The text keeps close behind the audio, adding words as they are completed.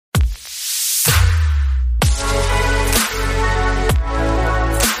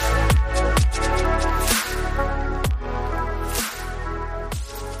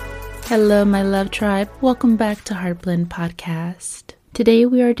Hello, my love tribe. Welcome back to Heartblend Podcast. Today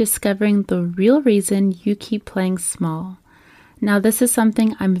we are discovering the real reason you keep playing small. Now, this is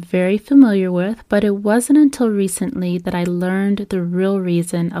something I'm very familiar with, but it wasn't until recently that I learned the real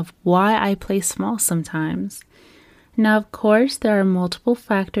reason of why I play small sometimes. Now, of course, there are multiple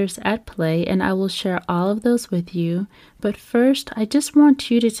factors at play, and I will share all of those with you. But first, I just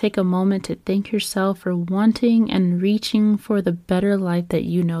want you to take a moment to thank yourself for wanting and reaching for the better life that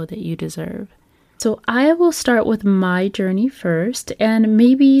you know that you deserve. So I will start with my journey first, and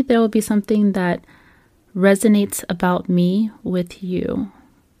maybe there will be something that resonates about me with you.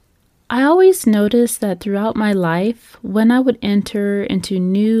 I always noticed that throughout my life, when I would enter into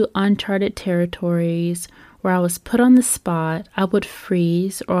new uncharted territories where I was put on the spot, I would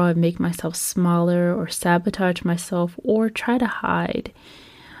freeze or I would make myself smaller or sabotage myself or try to hide.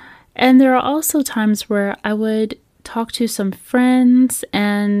 And there are also times where I would talk to some friends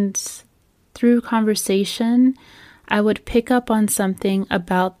and through conversation, I would pick up on something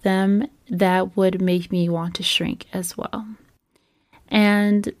about them that would make me want to shrink as well.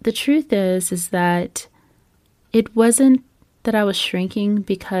 And the truth is that it wasn't that I was shrinking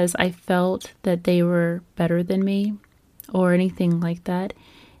because I felt that they were better than me or anything like that.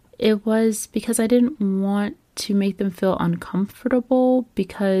 It was because I didn't want to make them feel uncomfortable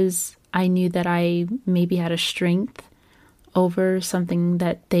because I knew that I maybe had a strength over something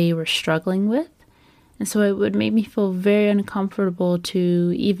that they were struggling with. And so it would make me feel very uncomfortable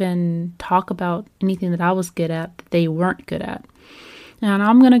to even talk about anything that I was good at that they weren't good at. And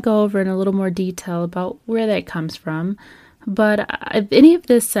I'm going to go over in a little more detail about where that comes from. But if any of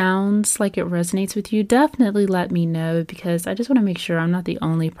this sounds like it resonates with you, definitely let me know because I just want to make sure I'm not the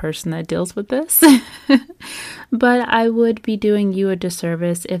only person that deals with this. But I would be doing you a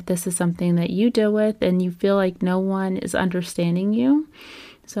disservice if this is something that you deal with and you feel like no one is understanding you.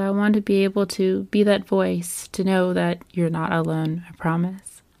 So I want to be able to be that voice to know that you're not alone, I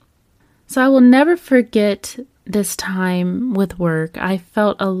promise. So I will never forget this time with work. I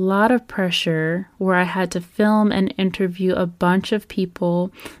felt a lot of pressure where I had to film and interview a bunch of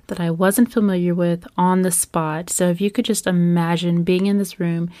people that I wasn't familiar with on the spot. So if you could just imagine being in this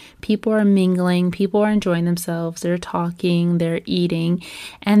room, people are mingling, people are enjoying themselves, they're talking, they're eating,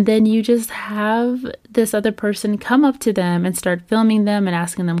 and then you just have this other person come up to them and start filming them and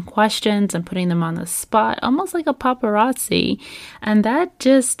asking them questions and putting them on the spot, almost like a paparazzi. And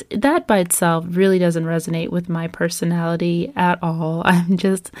that by itself really doesn't resonate with my personality at all.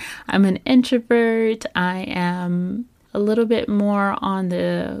 I'm an introvert. I am a little bit more on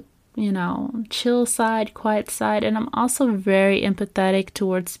the, chill side, quiet side. And I'm also very empathetic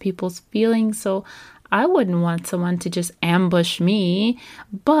towards people's feelings. So I wouldn't want someone to just ambush me.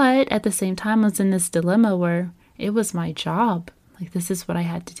 But at the same time, I was in this dilemma where it was my job. Like, this is what I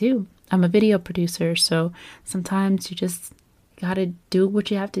had to do. I'm a video producer. So sometimes you just got to do what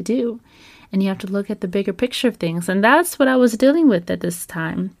you have to do. And you have to look at the bigger picture of things. And that's what I was dealing with at this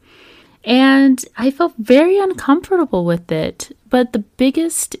time. And I felt very uncomfortable with it. But the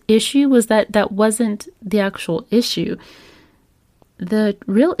biggest issue was that wasn't the actual issue. The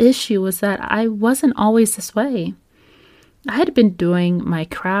real issue was that I wasn't always this way. I had been doing my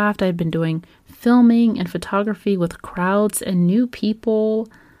craft. I had been doing filming and photography with crowds and new people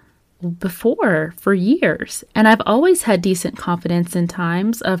before for years. And I've always had decent confidence in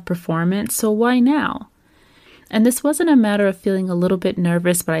times of performance, so why now? And this wasn't a matter of feeling a little bit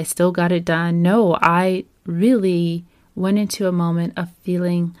nervous, but I still got it done. No, I really went into a moment of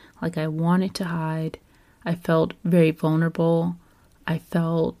feeling like I wanted to hide. I felt very vulnerable. I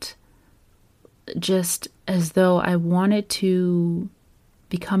felt just as though I wanted to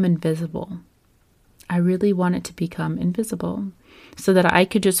become invisible. I really wanted to become invisible so that I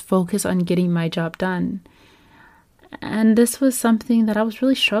could just focus on getting my job done. And this was something that I was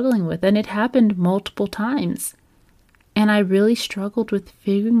really struggling with, and it happened multiple times. And I really struggled with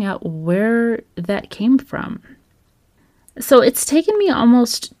figuring out where that came from. So it's taken me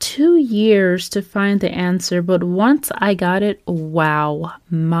almost 2 years to find the answer, but once I got it, wow,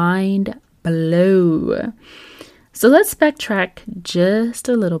 mind blow. So let's backtrack just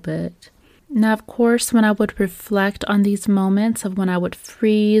a little bit. Now, of course, when I would reflect on these moments of when I would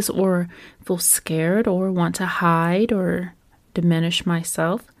freeze or feel scared or want to hide or diminish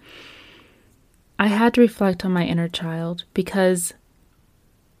myself, I had to reflect on my inner child because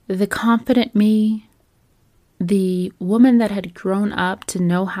the confident me, the woman that had grown up to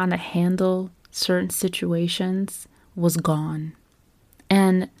know how to handle certain situations was gone.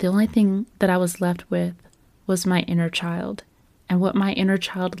 And the only thing that I was left with was my inner child and what my inner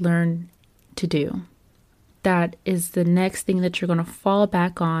child learned to do. That is the next thing that you're going to fall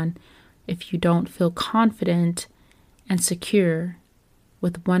back on if you don't feel confident and secure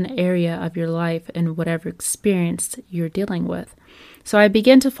with one area of your life and whatever experience you're dealing with. So I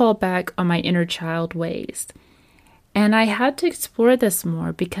began to fall back on my inner child ways. And I had to explore this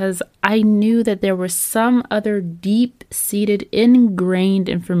more because I knew that there was some other deep-seated, ingrained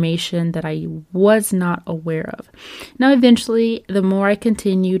information that I was not aware of. Now, eventually, the more I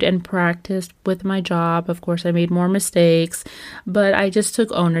continued and practiced with my job, of course, I made more mistakes, but I just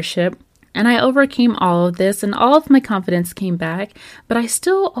took ownership. And I overcame all of this and all of my confidence came back, but I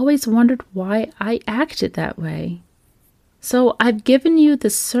still always wondered why I acted that way. So I've given you the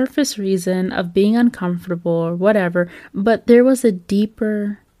surface reason of being uncomfortable or whatever, but there was a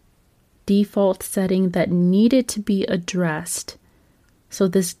deeper default setting that needed to be addressed. So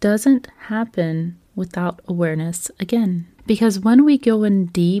this doesn't happen without awareness again. Because when we go in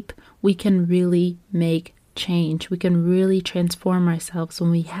deep, we can really make change. We can really transform ourselves when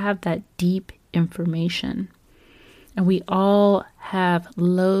we have that deep information. And we all have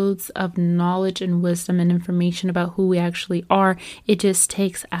loads of knowledge and wisdom and information about who we actually are. It just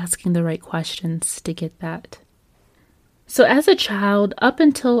takes asking the right questions to get that. So as a child, up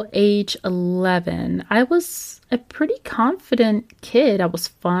until age 11, I was a pretty confident kid. I was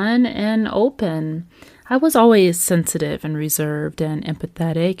fun and open. I was always sensitive and reserved and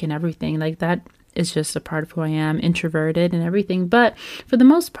empathetic and everything like that. Is just a part of who I am, introverted and everything. But for the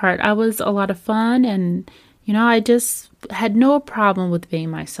most part, I was a lot of fun and I just had no problem with being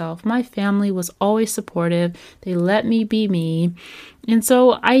myself. My family was always supportive. They let me be me. And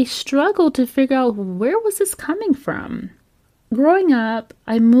so I struggled to figure out where was this coming from. Growing up,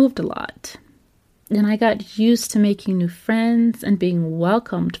 I moved a lot. And I got used to making new friends and being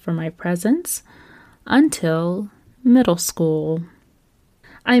welcomed for my presence until middle school.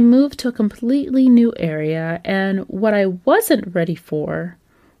 I moved to a completely new area, and what I wasn't ready for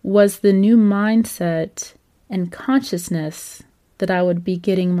was the new mindset and consciousness that I would be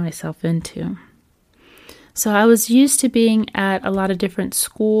getting myself into. So I was used to being at a lot of different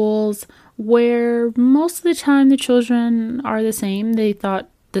schools where most of the time the children are the same. They thought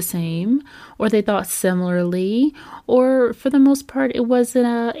the same, or they thought similarly, or for the most part, it was in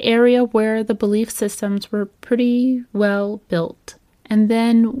an area where the belief systems were pretty well built. And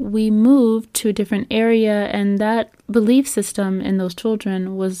then we moved to a different area, and that belief system in those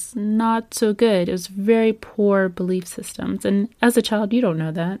children was not so good. It was very poor belief systems. And as a child, you don't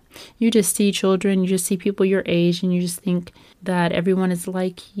know that. You just see children, you just see people your age, and you just think that everyone is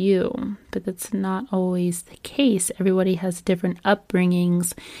like you. But that's not always the case. Everybody has different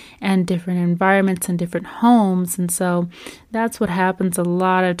upbringings and different environments and different homes. And so that's what happens a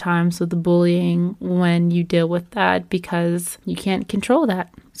lot of times with the bullying when you deal with that, because you can't control that.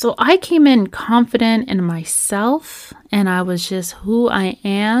 So I came in confident in myself, and I was just who I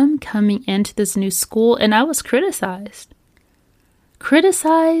am coming into this new school, and I was criticized.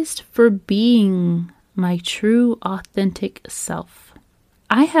 Criticized for being my true, authentic self.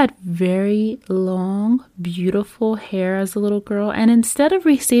 I had very long, beautiful hair as a little girl, and instead of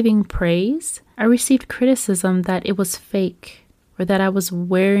receiving praise, I received criticism that it was fake, or that I was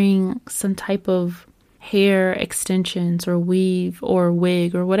wearing some type of hair extensions or weave or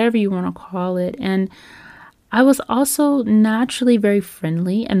wig or whatever you want to call it. And I was also naturally very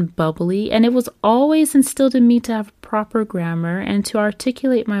friendly and bubbly, and it was always instilled in me to have proper grammar and to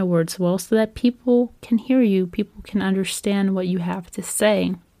articulate my words well so that people can hear you, people can understand what you have to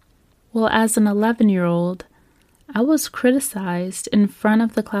say. Well, as an 11-year-old, I was criticized in front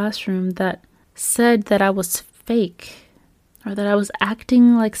of the classroom that said that I was fake, or that I was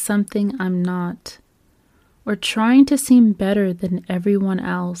acting like something I'm not, or trying to seem better than everyone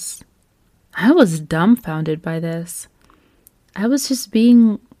else. I was dumbfounded by this. I was just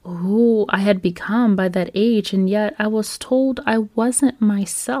being who I had become by that age, and yet I was told I wasn't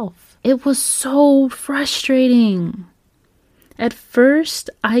myself. It was so frustrating. At first,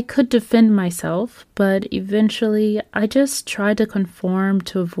 I could defend myself, but eventually I just tried to conform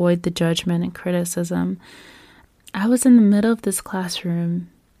to avoid the judgment and criticism. I was in the middle of this classroom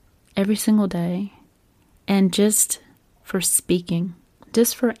every single day, and just for speaking,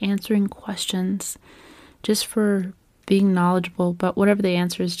 just for answering questions, just for being knowledgeable about whatever the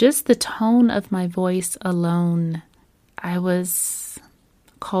answer is, just the tone of my voice alone, I was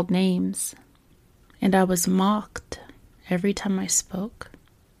called names, and I was mocked every time I spoke.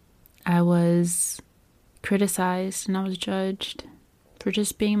 I was criticized and I was judged for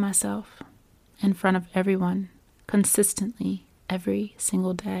just being myself in front of everyone, consistently, every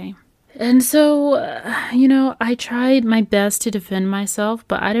single day. And so, I tried my best to defend myself,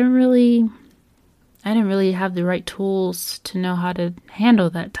 but I didn't really I didn't really have the right tools to know how to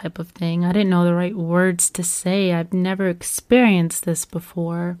handle that type of thing. I didn't know the right words to say. I've never experienced this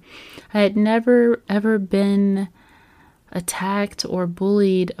before. I had never ever been attacked or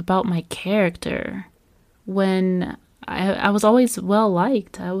bullied about my character when I was always well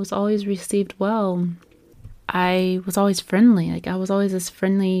liked. I was always received well. I was always friendly. Like I was always this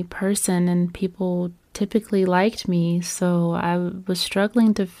friendly person and people typically liked me. So I was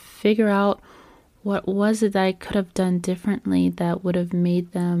struggling to figure out what was it that I could have done differently that would have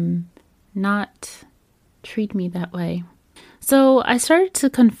made them not treat me that way. So I started to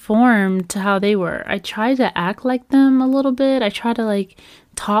conform to how they were. I tried to act like them a little bit. I tried to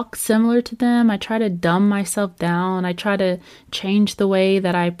talk similar to them. I tried to dumb myself down. I tried to change the way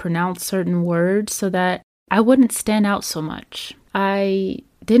that I pronounce certain words so that I wouldn't stand out so much. I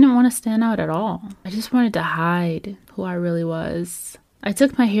didn't want to stand out at all. I just wanted to hide who I really was. I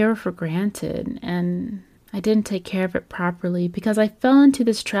took my hair for granted and I didn't take care of it properly because I fell into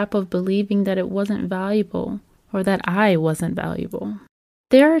this trap of believing that it wasn't valuable or that I wasn't valuable.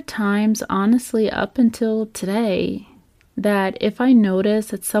 There are times, honestly, up until today, that if I notice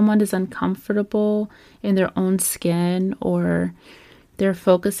that someone is uncomfortable in their own skin or they're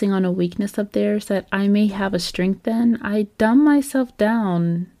focusing on a weakness of theirs that I may have a strength in, I dumb myself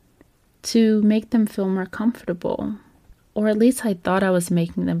down to make them feel more comfortable. Or at least I thought I was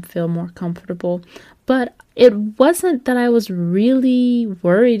making them feel more comfortable. But it wasn't that I was really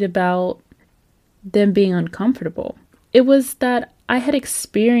worried about them being uncomfortable. It was that I had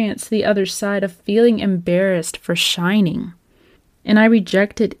experienced the other side of feeling embarrassed for shining. And I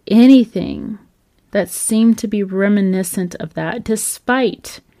rejected anything that seemed to be reminiscent of that,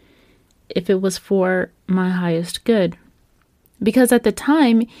 despite if it was for my highest good. Because at the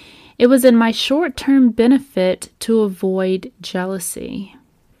time, it was in my short-term benefit to avoid jealousy.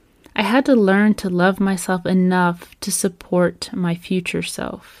 I had to learn to love myself enough to support my future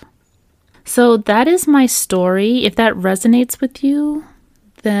self. So that is my story. If that resonates with you,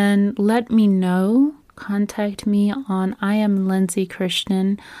 then let me know. Contact me on I am Lindsay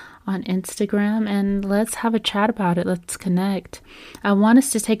Christian on Instagram and let's have a chat about it. Let's connect. I want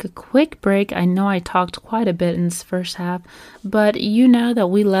us to take a quick break. I know I talked quite a bit in this first half, but you know that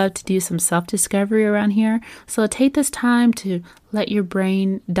we love to do some self-discovery around here. So take this time to let your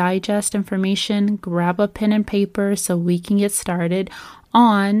brain digest information, grab a pen and paper so we can get started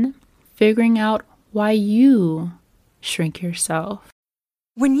on figuring out why you shrink yourself.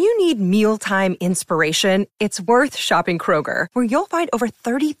 When you need mealtime inspiration, it's worth shopping Kroger, where you'll find over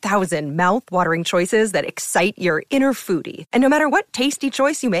 30,000 mouth-watering choices that excite your inner foodie. And no matter what tasty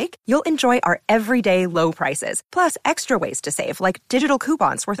choice you make, you'll enjoy our everyday low prices, plus extra ways to save, like digital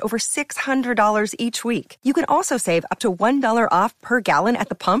coupons worth over $600 each week. You can also save up to $1 off per gallon at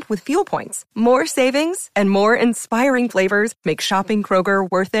the pump with fuel points. More savings and more inspiring flavors make shopping Kroger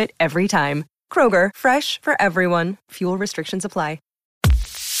worth it every time. Kroger, fresh for everyone. Fuel restrictions apply.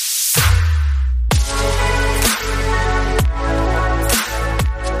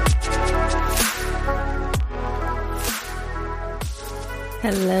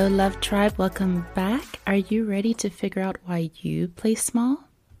 Hello, Love Tribe. Welcome back. Are you ready to figure out why you play small?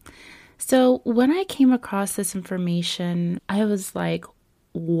 So when I came across this information, I was like,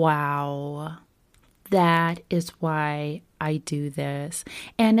 wow, that is why I do this.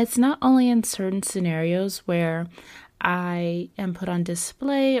 And it's not only in certain scenarios where I am put on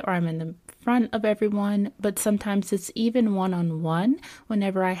display or I'm in the front of everyone, but sometimes it's even one-on-one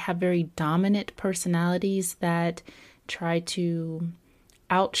whenever I have very dominant personalities that try to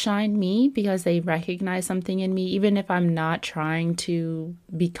outshine me because they recognize something in me. Even if I'm not trying to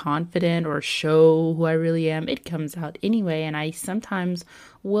be confident or show who I really am, it comes out anyway. And I sometimes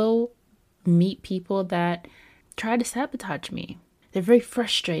will meet people that try to sabotage me. They're very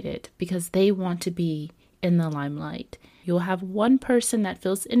frustrated because they want to be in the limelight. You'll have one person that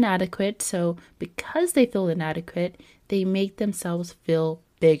feels inadequate. So because they feel inadequate, they make themselves feel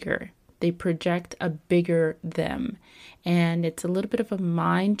bigger. They project a bigger them. And it's a little bit of a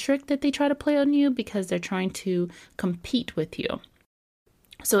mind trick that they try to play on you because they're trying to compete with you.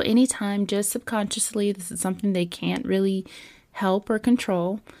 So anytime, just subconsciously, this is something they can't really help or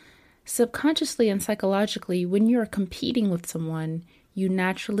control. Subconsciously and psychologically, when you're competing with someone, you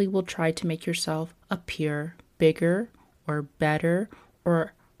naturally will try to make yourself appear bigger or better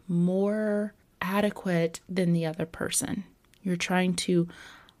or more adequate than the other person. You're trying to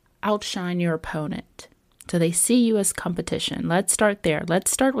outshine your opponent. So they see you as competition. Let's start there. Let's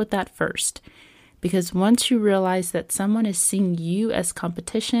start with that first. Because once you realize that someone is seeing you as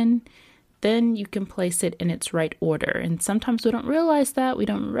competition, then you can place it in its right order. And sometimes we don't realize that, we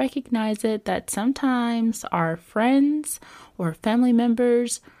don't recognize it, that sometimes our friends or family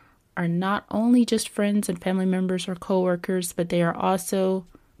members are not only just friends and family members or coworkers, but they are also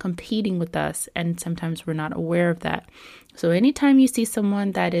competing with us. And sometimes we're not aware of that. So anytime you see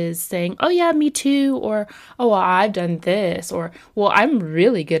someone that is saying, oh yeah, me too, or, oh, well, I've done this, or, well, I'm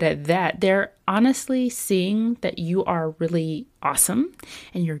really good at that, they're honestly seeing that you are really awesome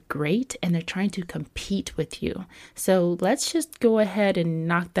and you're great, and they're trying to compete with you. So let's just go ahead and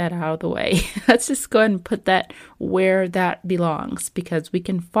knock that out of the way. Let's just go ahead and put that where that belongs, because we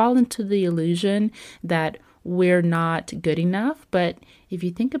can fall into the illusion that we're not good enough. But if you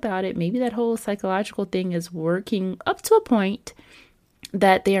think about it, maybe that whole psychological thing is working up to a point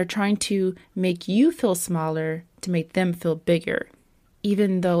that they are trying to make you feel smaller to make them feel bigger,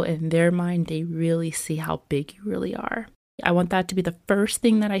 even though in their mind, they really see how big you really are. I want that to be the first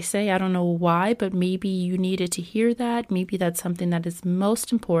thing that I say. I don't know why, but maybe you needed to hear that. Maybe that's something that is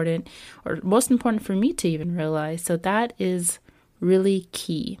most important, or most important for me to even realize. So that is really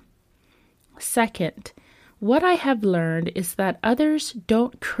key. Second, what I have learned is that others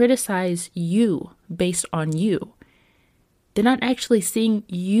don't criticize you based on you. They're not actually seeing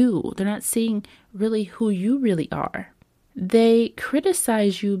you. They're not seeing really who you really are. They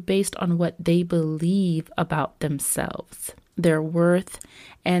criticize you based on what they believe about themselves, their worth,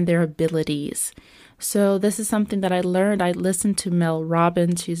 and their abilities. So this is something that I learned. I listened to Mel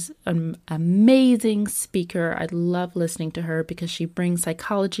Robbins. She's an amazing speaker. I love listening to her because she brings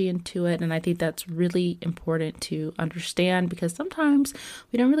psychology into it. And I think that's really important to understand, because sometimes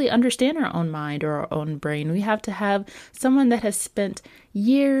we don't really understand our own mind or our own brain. We have to have someone that has spent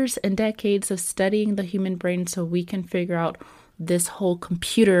years and decades of studying the human brain so we can figure out this whole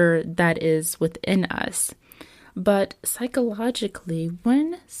computer that is within us. But psychologically,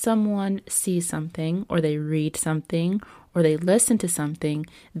 when someone sees something, or they read something, or they listen to something,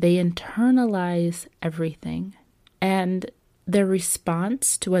 they internalize everything. And their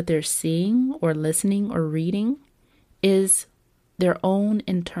response to what they're seeing or listening or reading is their own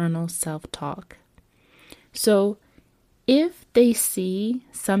internal self-talk. So if they see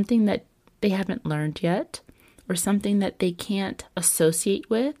something that they haven't learned yet, or something that they can't associate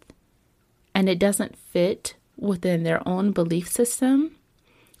with, and it doesn't fit within their own belief system,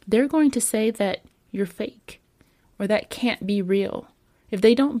 they're going to say that you're fake, or that can't be real. If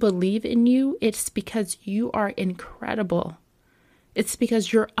they don't believe in you, it's because you are incredible. It's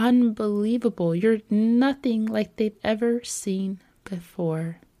because you're unbelievable. You're nothing like they've ever seen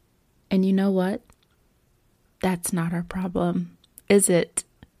before. And you know what? That's not our problem, is it?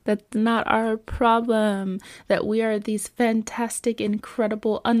 That's not our problem. That we are these fantastic,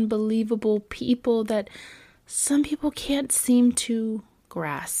 incredible, unbelievable people that some people can't seem to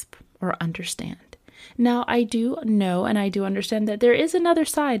grasp or understand. Now, I do know and I do understand that there is another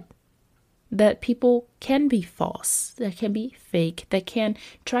side, that people can be false, that can be fake, that can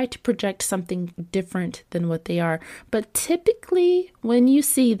try to project something different than what they are. But typically, when you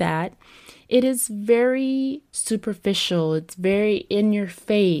see that, it is very superficial. It's very in your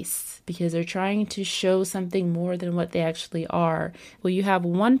face, because they're trying to show something more than what they actually are. Well, you have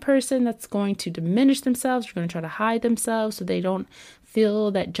one person that's going to diminish themselves. You're going to try to hide themselves so they don't feel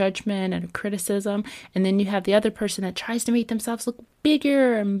that judgment and criticism. And then you have the other person that tries to make themselves look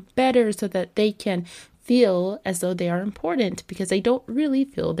bigger and better so that they can feel as though they are important, because they don't really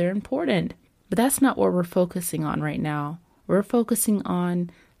feel they're important. But that's not what we're focusing on right now. We're focusing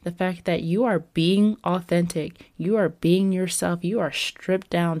on the fact that you are being authentic, you are being yourself, you are stripped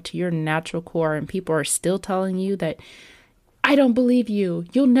down to your natural core, and people are still telling you that, I don't believe you,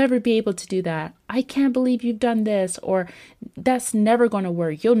 you'll never be able to do that, I can't believe you've done this, or that's never going to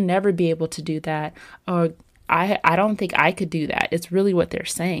work, you'll never be able to do that, or I don't think I could do that. It's really what they're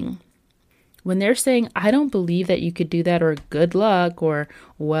saying. When they're saying, I don't believe that you could do that, or good luck, or,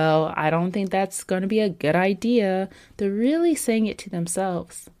 well, I don't think that's going to be a good idea, they're really saying it to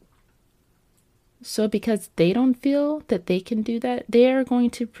themselves. So because they don't feel that they can do that, they are going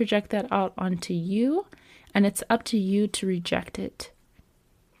to project that out onto you, and it's up to you to reject it.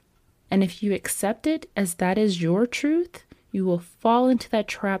 And if you accept it as that is your truth, you will fall into that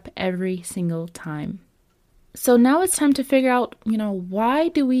trap every single time. So now it's time to figure out, why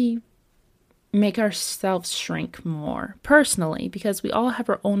do we make ourselves shrink more personally? Because we all have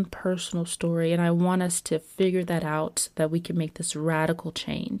our own personal story, and I want us to figure that out so that we can make this radical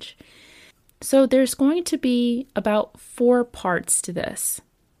change. So there's going to be about 4 parts to this.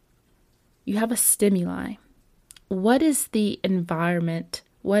 You have a stimuli. What is the environment?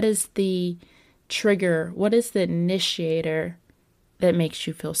 What is the trigger? What is the initiator that makes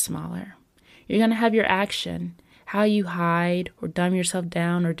you feel smaller? You're going to have your action, how you hide or dumb yourself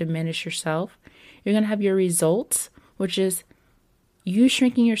down or diminish yourself. You're going to have your results, which is you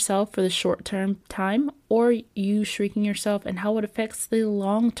shrinking yourself for the short-term time or you shrinking yourself and how it affects the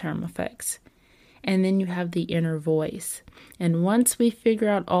long-term effects. And then you have the inner voice. And once we figure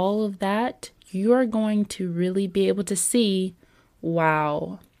out all of that, you are going to really be able to see,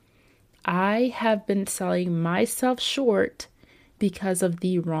 wow, I have been selling myself short because of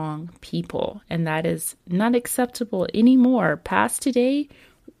the wrong people. And that is not acceptable anymore. Past today,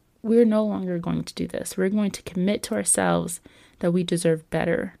 we're no longer going to do this. We're going to commit to ourselves that we deserve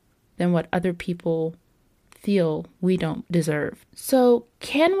better than what other people feel we don't deserve. So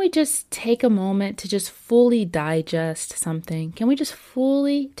can we just take a moment to just fully digest something? Can we just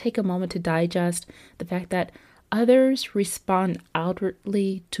fully take a moment to digest the fact that others respond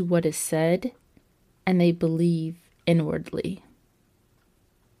outwardly to what is said and they believe inwardly?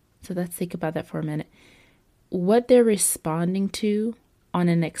 So let's think about that for a minute. What they're responding to on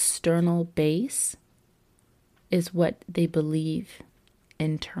an external base is what they believe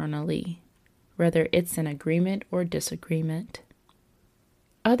internally, whether it's an agreement or disagreement.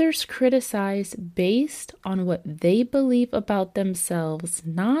 Others criticize based on what they believe about themselves,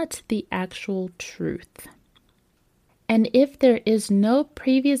 not the actual truth. And if there is no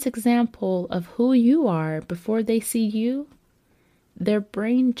previous example of who you are before they see you, their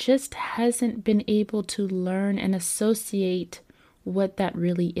brain just hasn't been able to learn and associate what that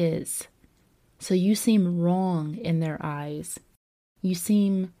really is. So you seem wrong in their eyes. You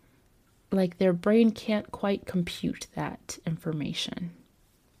seem like their brain can't quite compute that information.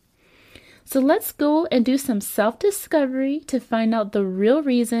 So let's go and do some self-discovery to find out the real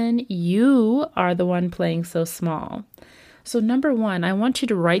reason you are the one playing so small. So number one, I want you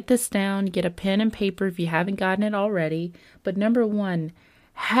to write this down, get a pen and paper if you haven't gotten it already. But number one,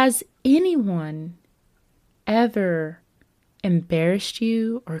 has anyone ever embarrassed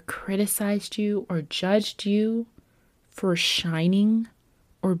you or criticized you or judged you for shining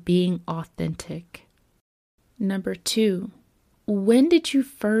or being authentic? Number two, when did you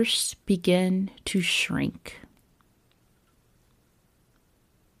first begin to shrink?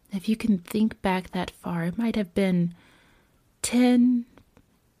 If you can think back that far, it might have been 10,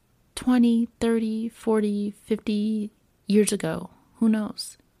 20, 30, 40, 50 years ago. Who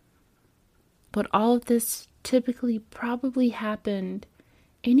knows? But all of this typically probably happened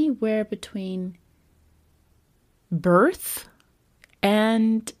anywhere between birth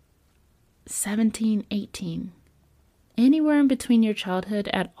and 17, 18. Anywhere in between your childhood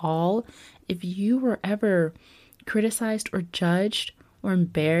at all, if you were ever criticized or judged or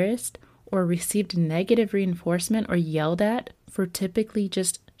embarrassed or received negative reinforcement or yelled at for typically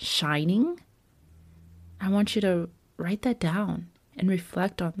just shining, I want you to write that down and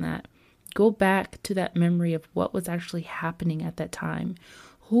reflect on that. Go back to that memory of what was actually happening at that time.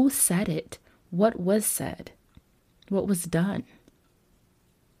 Who said it? What was said? What was done?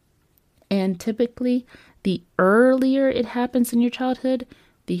 And typically, the earlier it happens in your childhood,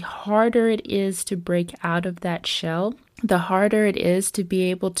 the harder it is to break out of that shell, the harder it is to be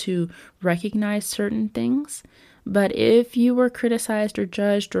able to recognize certain things. But if you were criticized or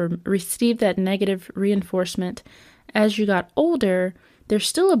judged or received that negative reinforcement as you got older, there's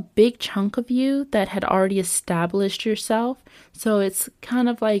still a big chunk of you that had already established yourself. So it's kind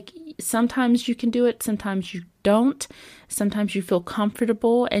of like sometimes you can do it, sometimes you don't. Sometimes you feel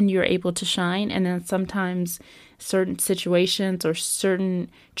comfortable and you're able to shine. And then sometimes certain situations or certain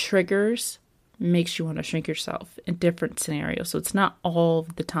triggers makes you want to shrink yourself in different scenarios. So it's not all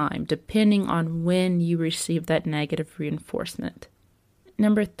the time, depending on when you receive that negative reinforcement.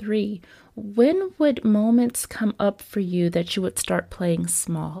 Number three, when would moments come up for you that you would start playing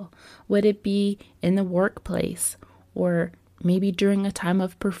small? Would it be in the workplace, or maybe during a time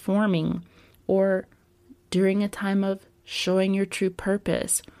of performing, or during a time of showing your true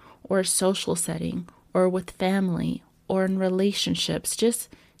purpose, or a social setting, or with family, or in relationships? Just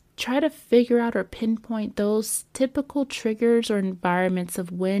try to figure out or pinpoint those typical triggers or environments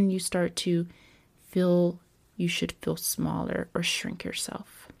of when you start to feel you should feel smaller or shrink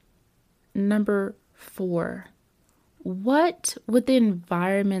yourself. Number four, what would the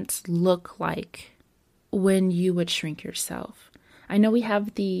environments look like when you would shrink yourself? I know we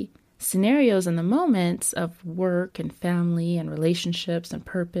have the scenarios and the moments of work and family and relationships and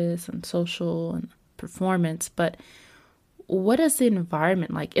purpose and social and performance, but what is the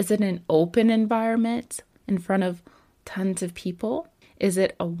environment like? Is it an open environment in front of tons of people? Is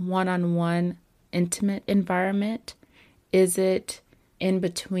it a one-on-one intimate environment? Is it in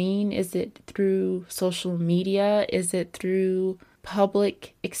between? Is it through social media? Is it through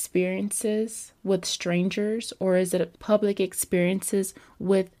public experiences with strangers, or is it public experiences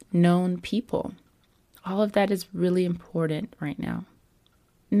with known people? All of that is really important right now.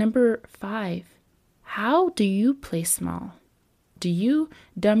 Number 5, how do you play small? Do you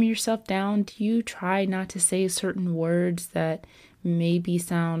dumb yourself down? Do you try not to say certain words that maybe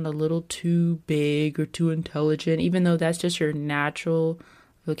sound a little too big or too intelligent, even though that's just your natural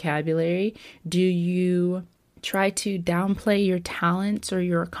vocabulary? Do you try to downplay your talents or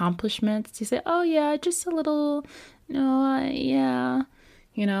your accomplishments? You say, oh yeah, just a little, no, yeah.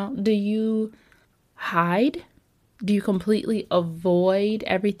 Do you hide? Do you completely avoid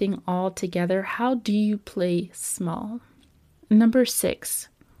everything altogether? How do you play small? Number 6,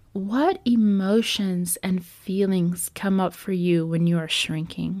 what emotions and feelings come up for you when you are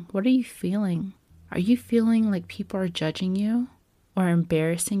shrinking? What are you feeling? Are you feeling like people are judging you, or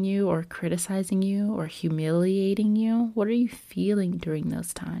embarrassing you, or criticizing you, or humiliating you? What are you feeling during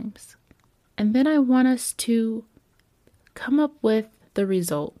those times? And then I want us to come up with the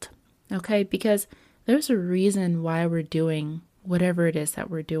result, okay? Because there's a reason why we're doing whatever it is that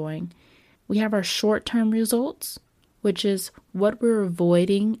we're doing. We have our short-term results, which is what we're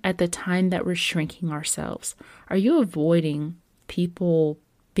avoiding at the time that we're shrinking ourselves. Are you avoiding people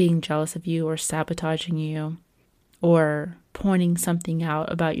being jealous of you or sabotaging you or pointing something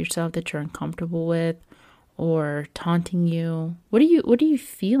out about yourself that you're uncomfortable with or taunting you? What are you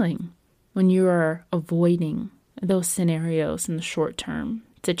feeling when you are avoiding those scenarios in the short-term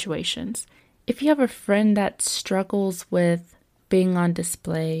situations? If you have a friend that struggles with being on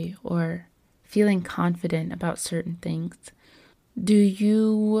display or feeling confident about certain things, do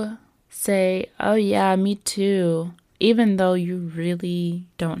you say, oh yeah, me too, even though you really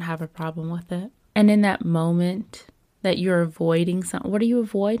don't have a problem with it? And in that moment that you're avoiding something, what are you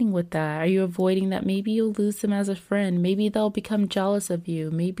avoiding with that? Are you avoiding that maybe you'll lose them as a friend? Maybe they'll become jealous of you.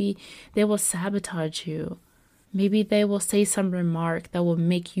 Maybe they will sabotage you. Maybe they will say some remark that will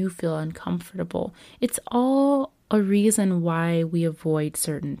make you feel uncomfortable. It's all a reason why we avoid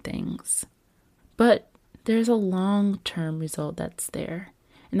certain things. But there's a long-term result that's there.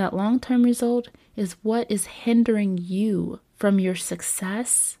 And that long-term result is what is hindering you from your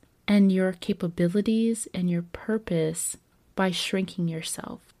success and your capabilities and your purpose by shrinking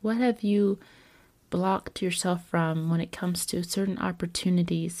yourself. What have you blocked yourself from when it comes to certain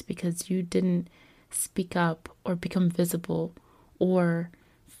opportunities because you didn't speak up or become visible or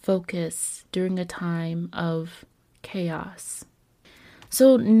focus during a time of chaos?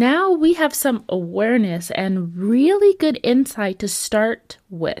 So now we have some awareness and really good insight to start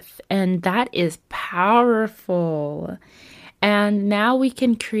with, and that is powerful. And now we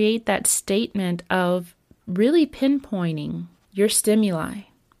can create that statement of really pinpointing your stimuli.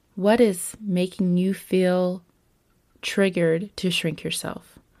 What is making you feel triggered to shrink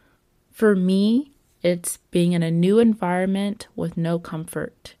yourself? For me, it's being in a new environment with no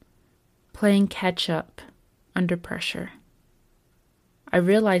comfort, playing catch up under pressure. I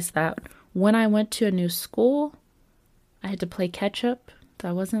realized that when I went to a new school, I had to play catch up.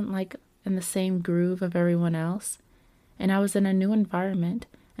 I wasn't like in the same groove of everyone else. And I was in a new environment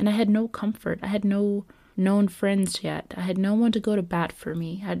and I had no comfort. I had no known friends yet. I had no one to go to bat for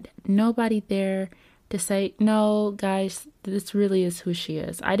me. I had nobody there to say, no, guys, this really is who she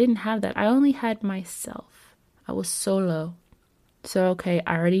is. I didn't have that. I only had myself. I was solo. So, okay,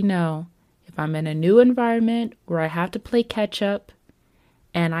 I already know if I'm in a new environment where I have to play catch up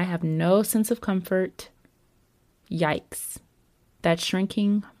and I have no sense of comfort, yikes, that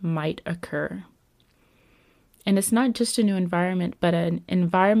shrinking might occur. And it's not just a new environment, but an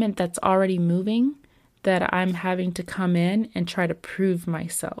environment that's already moving that I'm having to come in and try to prove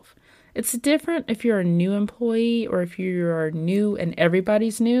myself. It's different if you're a new employee or if you're new and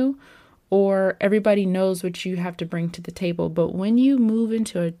everybody's new or everybody knows what you have to bring to the table. But when you move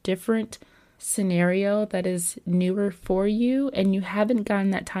into a different scenario that is newer for you and you haven't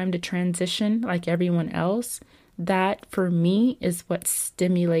gotten that time to transition like everyone else, that for me is what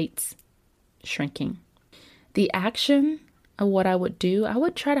stimulates shrinking. The action of what I would do, I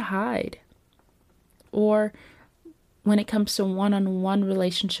would try to hide. Or when it comes to one-on-one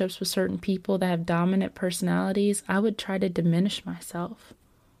relationships with certain people that have dominant personalities, I would try to diminish myself.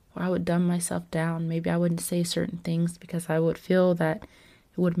 Or I would dumb myself down. Maybe I wouldn't say certain things because I would feel that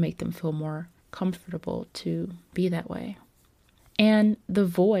it would make them feel more comfortable to be that way. And the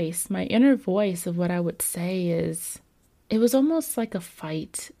voice, my inner voice of what I would say is, it was almost like a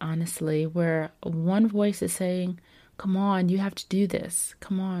fight, honestly, where one voice is saying, come on, you have to do this.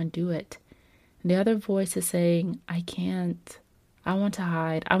 Come on, do it. And the other voice is saying, I can't. I want to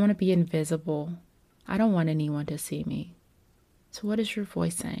hide. I want to be invisible. I don't want anyone to see me. So what is your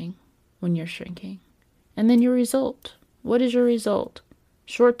voice saying when you're shrinking? And then your result. What is your result?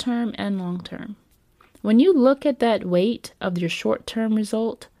 Short term and long term. When you look at that weight of your short term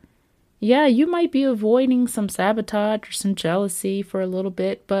result, yeah, you might be avoiding some sabotage or some jealousy for a little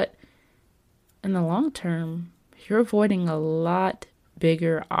bit, but in the long term, you're avoiding a lot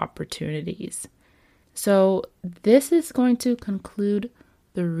bigger opportunities. So this is going to conclude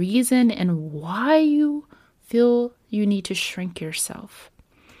the reason and why you feel you need to shrink yourself.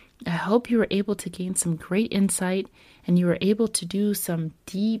 I hope you were able to gain some great insight and you were able to do some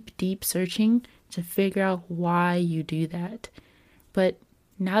deep searching to figure out why you do that. But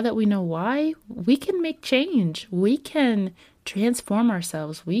now that we know why, we can make change. We can transform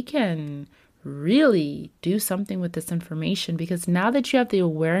ourselves. We can really do something with this information, because now that you have the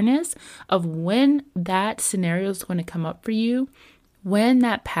awareness of when that scenario is going to come up for you, when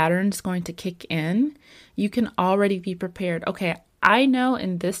that pattern is going to kick in, you can already be prepared. Okay, I know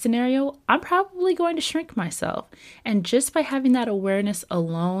in this scenario, I'm probably going to shrink myself. And just by having that awareness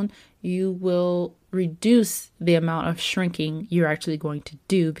alone, you will reduce the amount of shrinking you're actually going to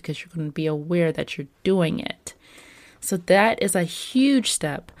do, because you're going to be aware that you're doing it. So that is a huge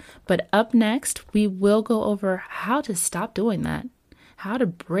step. But up next, we will go over how to stop doing that, how to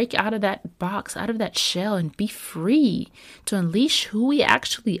break out of that box, out of that shell, and be free to unleash who we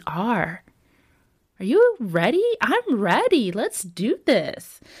actually are. Are you ready? I'm ready. Let's do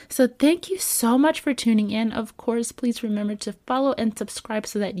this. So thank you so much for tuning in. Of course, please remember to follow and subscribe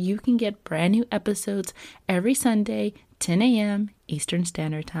so that you can get brand new episodes every Sunday, 10 a.m. Eastern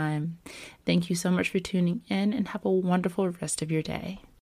Standard Time. Thank you so much for tuning in and have a wonderful rest of your day.